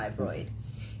of the fibroid.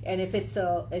 And if it's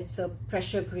a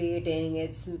pressure creating,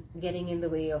 it's getting in the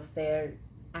way of their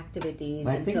activities.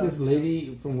 I think this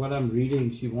lady, from what I'm reading,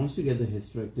 she wants to get the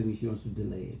hysterectomy, she wants to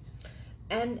delay it.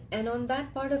 And on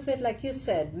that part of it, like you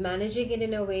said, managing it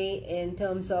in a way in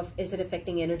terms of, is it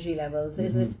affecting energy levels?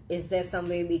 Is there some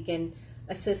way we can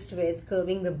assist with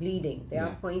curbing the bleeding? There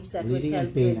are points that bleeding would help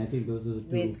and pain. I think those are the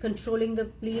two. With controlling the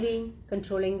bleeding,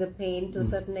 controlling the pain to a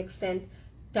certain extent,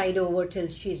 tide over till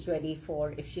she's ready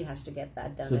for, if she has to get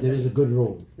that done. So there is a good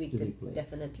role we to could be played.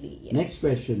 Definitely, yes. Next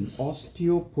question,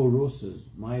 osteoporosis.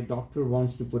 My doctor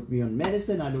wants to put me on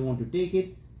medicine, I don't want to take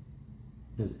it.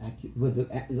 The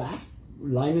last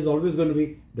line is always going to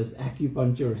be, does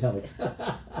acupuncture help?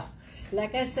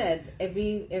 Like I said,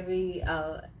 every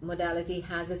modality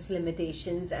has its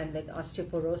limitations, and with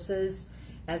osteoporosis,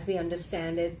 as we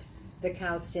understand it, the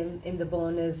calcium in the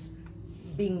bone is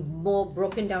being more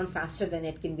broken down faster than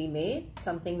it can be made,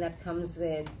 something that comes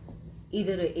with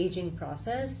either an aging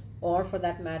process, or for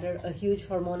that matter, a huge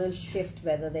hormonal shift,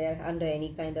 whether they're under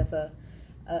any kind of a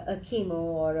chemo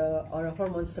or a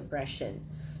hormone suppression.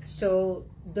 So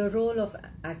the role of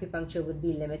acupuncture would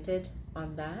be limited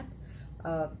on that.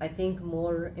 I think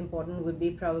more important would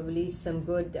be probably some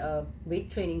good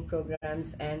weight training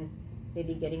programs, and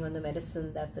maybe getting on the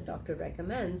medicine that the doctor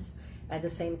recommends. At the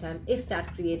same time, if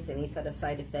that creates any sort of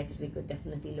side effects, we could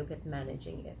definitely look at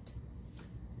managing it.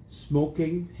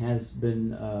 Smoking has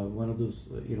been one of those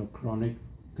chronic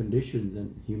conditions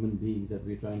in human beings that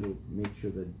we're trying to make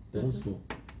sure that don't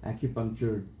smoke.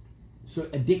 Acupuncture, so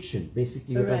addiction,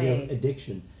 basically we're talking about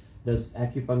addiction. Does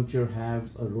acupuncture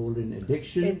have a role in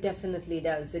addiction? It definitely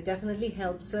does. It definitely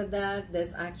helps with that.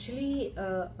 There's actually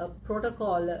a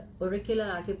protocol, auricular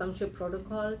acupuncture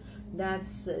protocol,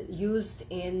 that's used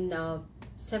in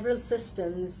several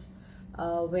systems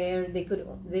where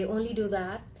they only do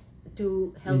that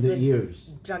to help in the with ears.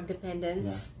 drug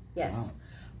dependence. Yeah. Yes.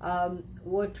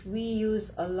 What we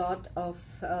use a lot of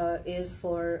is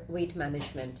for weight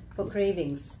management, for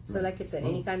cravings. So like I said,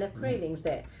 any kind of cravings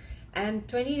there. And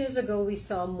 20 years ago, we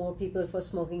saw more people for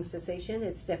smoking cessation.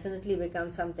 It's definitely become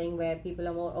something where people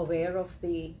are more aware of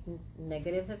the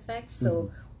negative effects.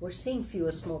 So we're seeing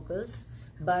fewer smokers.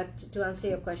 But to answer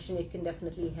your question, it can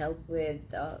definitely help with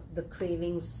the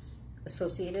cravings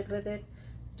associated with it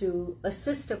to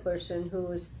assist a person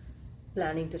who's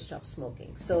planning to stop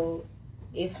smoking. So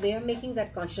if they are making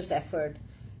that conscious effort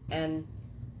and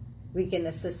we can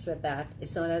assist with that,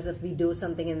 it's not as if we do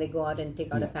something and they go out and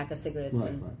take out a pack of cigarettes.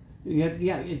 Right.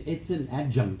 It's an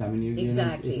adjunct. I mean,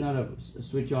 exactly. It's not a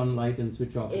switch on light and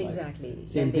switch off light. Exactly.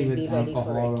 Same thing with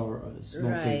alcohol or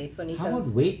smoking. Right. How about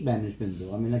weight management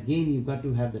though? I mean, again, you've got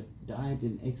to have the diet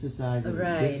and exercise and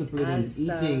discipline and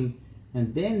eating,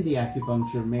 and then the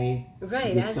acupuncture may.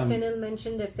 Right, as Fennel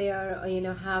mentioned, if they are,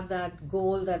 have that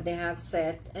goal that they have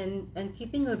set and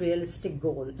keeping a realistic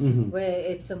goal where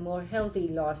it's a more healthy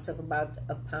loss of about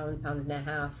a pound and a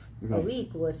half a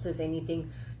week versus anything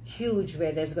huge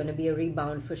where there's going to be a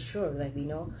rebound for sure, that we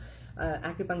know.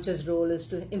 Acupuncture's role is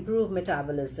to improve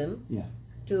metabolism,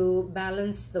 to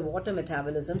balance the water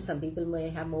metabolism. Some people may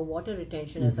have more water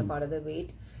retention as a part of their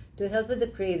weight, to help with the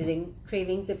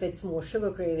cravings, if it's more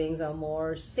sugar cravings or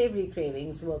more savory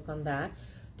cravings, work on that.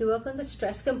 To work on the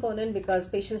stress component, because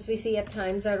patients we see at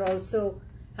times are also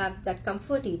have that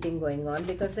comfort eating going on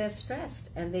because they're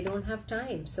stressed and they don't have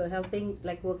time. So helping,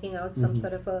 like working out some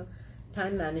sort of a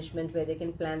time management where they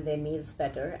can plan their meals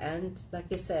better, and like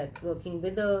you said, working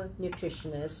with a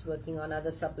nutritionist, working on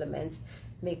other supplements,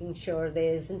 making sure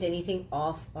there isn't anything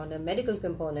off on a medical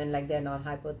component, like they're not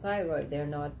hypothyroid, they're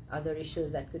not other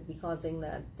issues that could be causing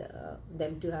that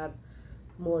them to have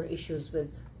more issues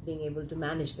with being able to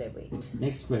manage their weight.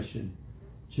 Next question.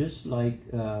 Just like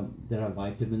there are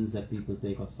vitamins that people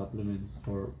take or supplements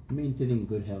for maintaining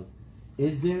good health,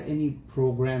 is there any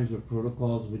programs or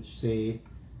protocols which say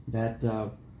that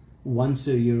once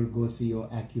a year go see your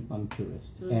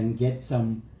acupuncturist and get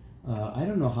some, I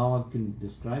don't know how I can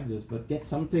describe this, but get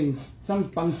some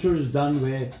punctures done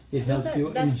where it helps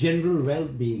you in general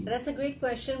well-being? That's a great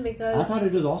question, because I thought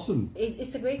it was awesome.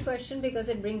 It's a great question because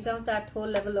it brings out that whole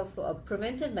level of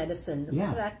preventive medicine.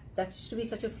 Yeah. That used to be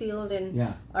such a field in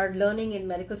our learning in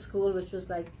medical school, which was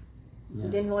like, you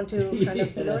didn't want to kind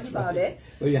of learn about it.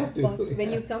 Well, you have to. But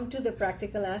when you come to the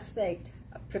practical aspect,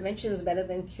 prevention is better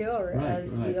than cure,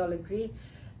 we all agree.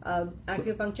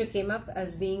 Acupuncture came up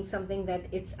as being something that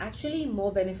it's actually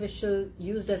more beneficial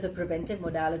used as a preventive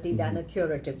modality than a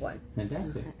curative one.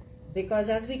 Fantastic. Because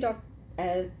as we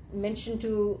mentioned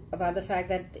too about the fact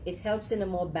that it helps in a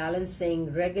more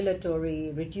balancing,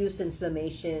 regulatory, reduce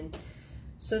inflammation.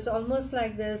 So it's almost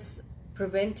like this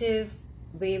preventive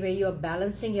way where you're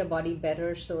balancing your body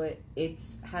better, so it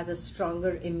has a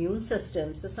stronger immune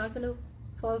system, so it's not going to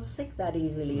fall sick that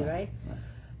easily, right?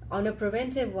 On a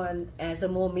preventive one, as a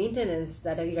more maintenance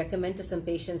that I recommend to some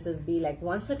patients is be like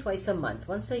once or twice a month.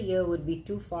 Once a year would be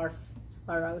too far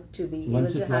out to be able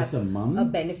to have a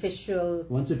beneficial.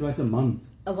 Once or twice a month.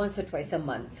 Once or twice a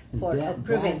month for a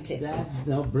preventive. That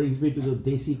now brings me to the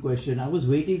desi question. I was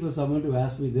waiting for someone to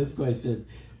ask me this question.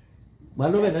 The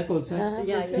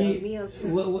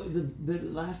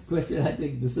last question, I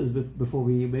think this is before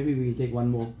maybe we'll take one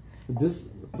more. This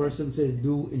person says,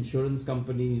 do insurance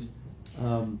companies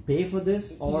pay for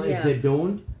this, or if they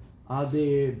don't, are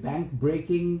they bank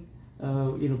breaking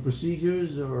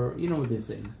procedures, or what they're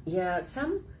saying? Yeah,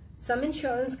 some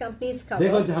insurance companies cover.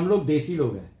 देखो हम लोग देसी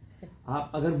लोग हैं.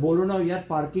 आप अगर बोलो ना यार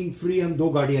parking free, हम 2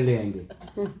 गाड़ियां ले आएंगे.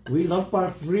 We love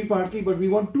free parking, but we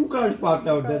want 2 cars parked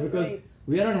out there because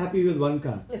we are not happy with 1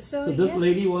 car. So this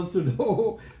lady wants to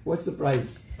know what's the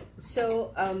price.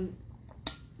 So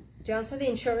to answer the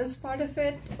insurance part of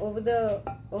it, over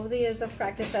the years of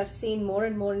practice, I've seen more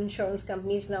and more insurance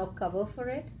companies now cover for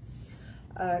it.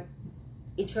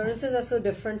 Insurances are so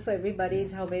different for everybody.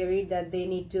 It's how varied that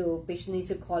patient needs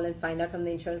to call and find out from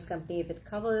the insurance company if it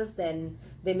covers. Then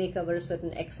they may cover a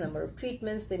certain X number of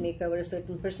treatments. They may cover a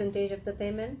certain percentage of the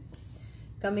payment.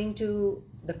 Coming to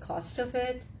the cost of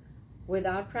it, with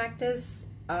our practice,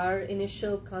 our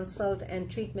initial consult and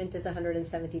treatment is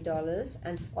 $170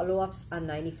 and follow-ups are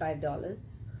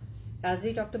 $95. As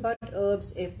we talked about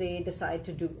herbs, if they decide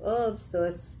to do herbs,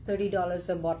 there's $30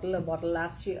 a bottle. A bottle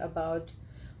lasts you about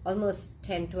almost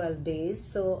 10-12 days.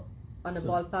 So on a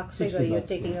ballpark figure, you're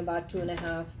taking about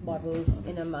 2.5 bottles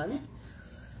in a month.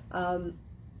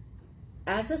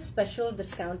 As a special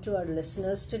discount to our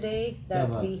listeners today that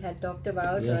we had talked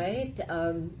about,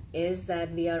 is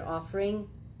that we are offering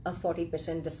a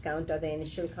 40% discount on the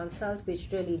initial consult, which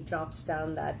really drops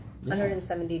down that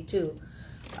 172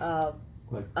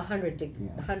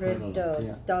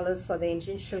 $100 for the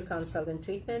initial consultant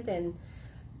treatment, and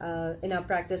in our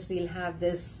practice we'll have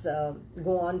this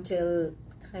go on till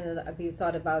we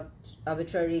thought about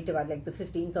arbitrary to about like the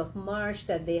 15th of March,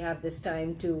 that they have this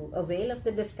time to avail of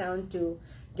the discount to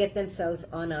get themselves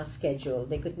on our schedule.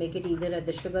 They could make it either at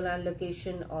the Sugarland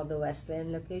location or the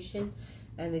Westland location,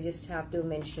 and they just have to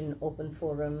mention Open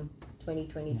Forum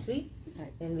 2023,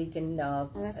 and we can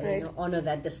honor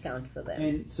that discount for them.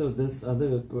 And so this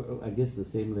other, I guess the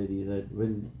same lady, that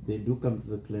when they do come to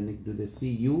the clinic, do they see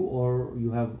you or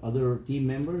you have other team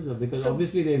members? Or because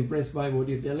obviously they're impressed by what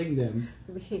you're telling them.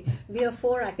 We have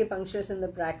 4 acupuncturists in the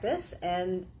practice,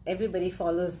 and everybody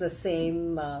follows the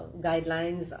same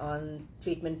guidelines on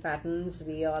treatment patterns.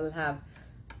 We all have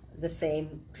the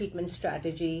same treatment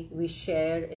strategy. We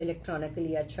share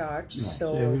electronically a chart,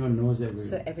 so everyone knows everything.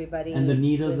 So everybody. And the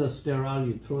needles are sterile.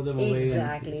 You throw them away.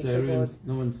 Exactly. And so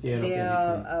no one's scared of anything. They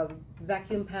are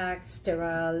vacuum packed,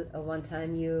 sterile, a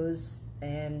one-time use,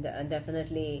 and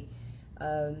definitely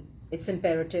it's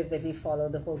imperative that we follow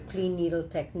the whole clean needle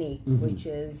technique, which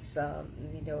is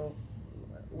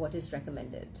what is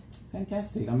recommended.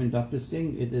 Fantastic. I mean, Dr.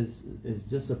 Singh, it's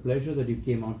just a pleasure that you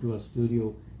came out to our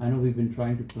studio. I know we've been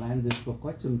trying to plan this for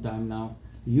quite some time now.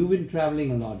 You've been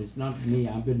traveling a lot. It's not me.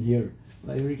 I've been here.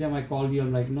 But every time I call you,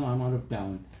 I'm like, no, I'm out of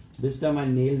town. This time I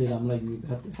nailed it. I'm like, you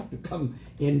have to come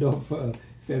end of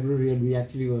February, and we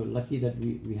actually were lucky that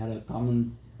we had a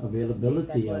common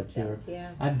availability out here.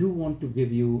 I do want to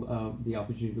give you the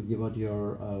opportunity to give out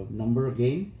your number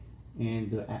again.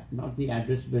 And not the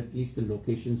address, but at least the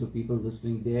location, so people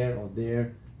listening there or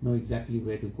there know exactly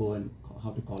where to go and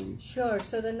how to call you. Sure.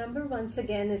 So the number once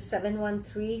again is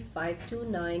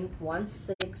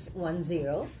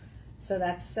 713-529-1610. So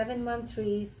that's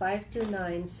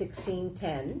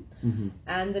 713-529-1610.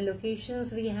 And the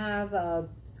locations we have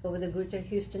over the Greater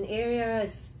Houston area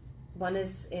one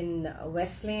is in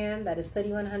Westland, that is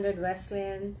 3100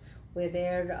 Westland. We're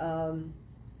there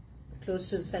close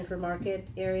to the Central Market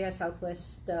area,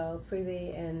 Southwest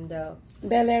Freeway, and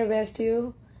Bel Air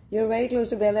Westview. You're very close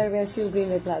to Bel Air Westview,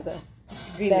 Greenway Plaza.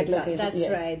 That's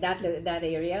right, that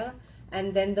area.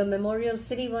 And then the Memorial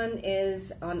City one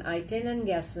is on I-10 and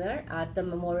Gessner at the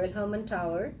Memorial Herman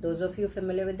Tower. Those of you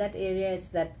familiar with that area, it's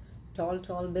that tall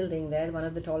building there, one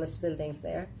of the tallest buildings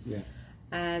there. Yeah.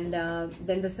 And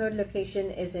then the third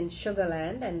location is in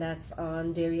Sugarland, and that's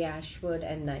on Dairy Ashwood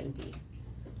and 90.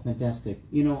 Fantastic.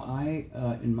 You know, I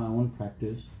in my own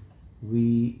practice,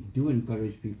 we do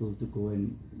encourage people to go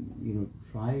and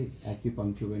try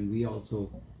acupuncture when we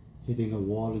also hitting a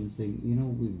wall and saying,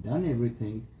 we've done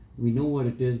everything, we know what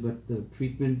it is, but the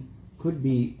treatment could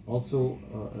be also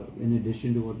in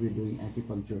addition to what we're doing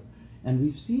acupuncture. And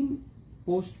we've seen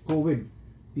post-COVID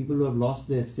people who have lost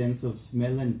their sense of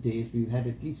smell and taste. We've had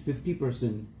at least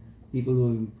 50% people who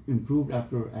have improved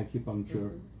after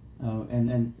acupuncture.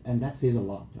 And that says a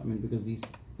lot. I mean, because these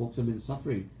folks have been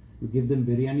suffering. You give them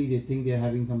biryani, they think they're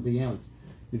having something else.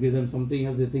 You give them something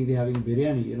else, they think they're having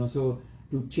biryani. So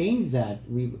to change that,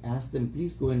 we've asked them,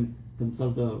 please go and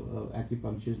consult a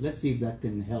acupuncturist. Let's see if that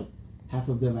can help. Half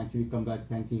of them actually come back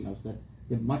thanking us that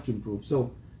they've much improved.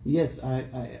 So yes,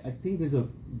 I think there's a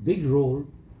big role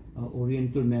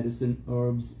Oriental medicine,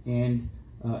 herbs, and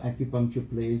acupuncture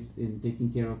plays in taking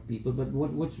care of people. But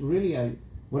what's really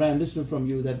what I understood from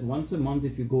you, that once a month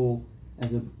if you go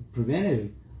as a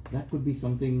preventive, that could be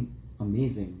something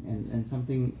amazing and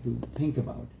something to think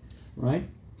about, right?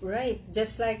 Right.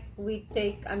 Just like we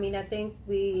take, I think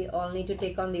we all need to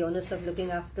take on the onus of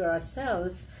looking after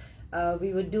ourselves.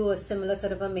 We would do a similar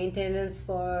sort of a maintenance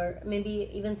for maybe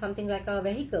even something like our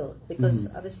vehicle, because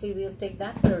obviously we'll take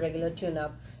that for a regular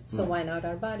tune-up. So why not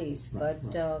our bodies? But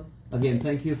again,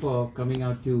 thank you for coming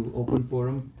out to Open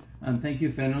Forum. And thank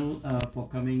you, Fennel, for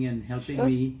coming and helping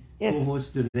me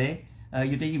co-host today.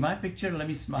 You're taking my picture. Let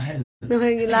me smile. No,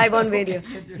 live on video.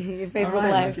 Facebook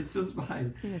Live. I can still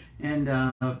smile. Yes. And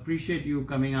appreciate you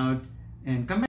coming out and come back.